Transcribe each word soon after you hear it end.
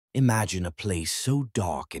Imagine a place so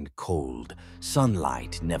dark and cold,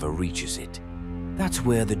 sunlight never reaches it. That's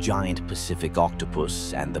where the giant Pacific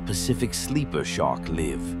octopus and the Pacific sleeper shark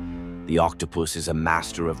live. The octopus is a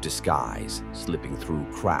master of disguise, slipping through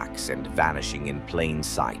cracks and vanishing in plain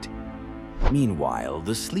sight. Meanwhile,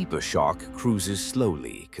 the sleeper shark cruises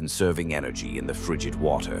slowly, conserving energy in the frigid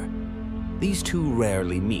water. These two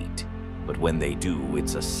rarely meet, but when they do,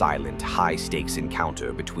 it's a silent, high-stakes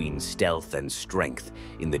encounter between stealth and strength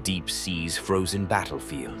in the deep sea's frozen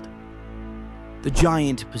battlefield. The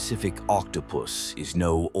giant Pacific octopus is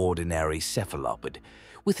no ordinary cephalopod.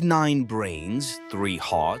 With 9 brains, 3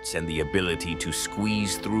 hearts, and the ability to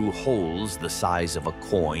squeeze through holes the size of a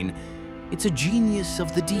coin, it's a genius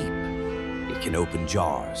of the deep. It can open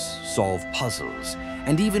jars, solve puzzles,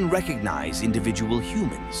 and even recognize individual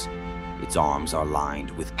humans. Its arms are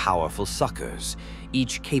lined with powerful suckers,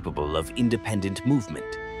 each capable of independent movement.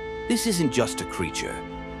 This isn't just a creature.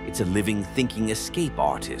 It's a living, thinking escape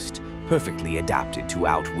artist, perfectly adapted to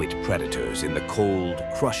outwit predators in the cold,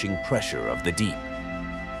 crushing pressure of the deep.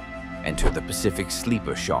 Enter the Pacific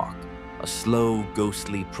sleeper shark, a slow,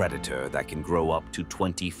 ghostly predator that can grow up to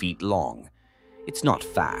 20 feet long. It's not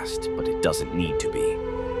fast, but it doesn't need to be.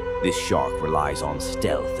 This shark relies on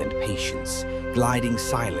stealth and patience, gliding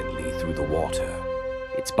silently through the water.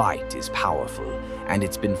 Its bite is powerful, and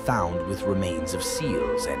it's been found with remains of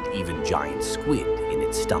seals and even giant squid in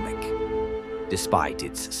its stomach. Despite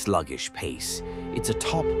its sluggish pace, it's a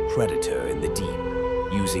top predator in the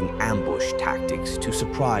deep, using ambush tactics to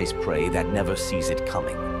surprise prey that never sees it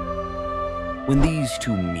coming. When these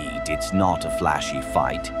two meet, it's not a flashy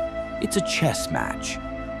fight. It's a chess match.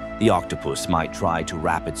 The octopus might try to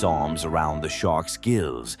wrap its arms around the shark's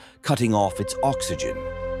gills, cutting off its oxygen.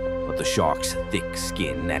 But the shark's thick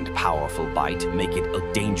skin and powerful bite make it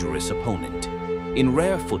a dangerous opponent. In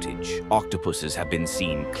rare footage, octopuses have been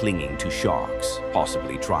seen clinging to sharks,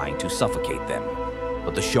 possibly trying to suffocate them.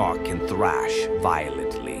 But the shark can thrash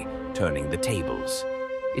violently, turning the tables.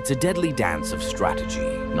 It's a deadly dance of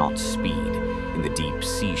strategy, not speed, in the deep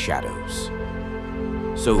sea shadows.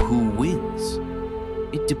 So who wins?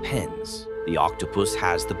 It depends. The octopus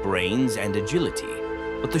has the brains and agility,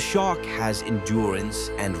 but the shark has endurance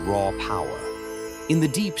and raw power. In the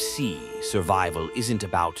deep sea, survival isn't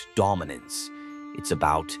about dominance. It's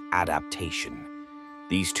about adaptation.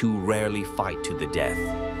 These two rarely fight to the death.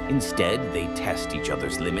 Instead, they test each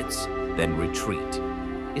other's limits, then retreat.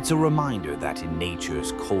 It's a reminder that in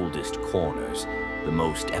nature's coldest corners, the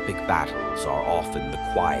most epic battles are often the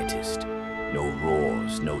quietest. No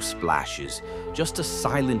roars, no splashes, just a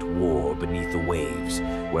silent war beneath the waves,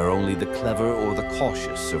 where only the clever or the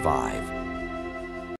cautious survive.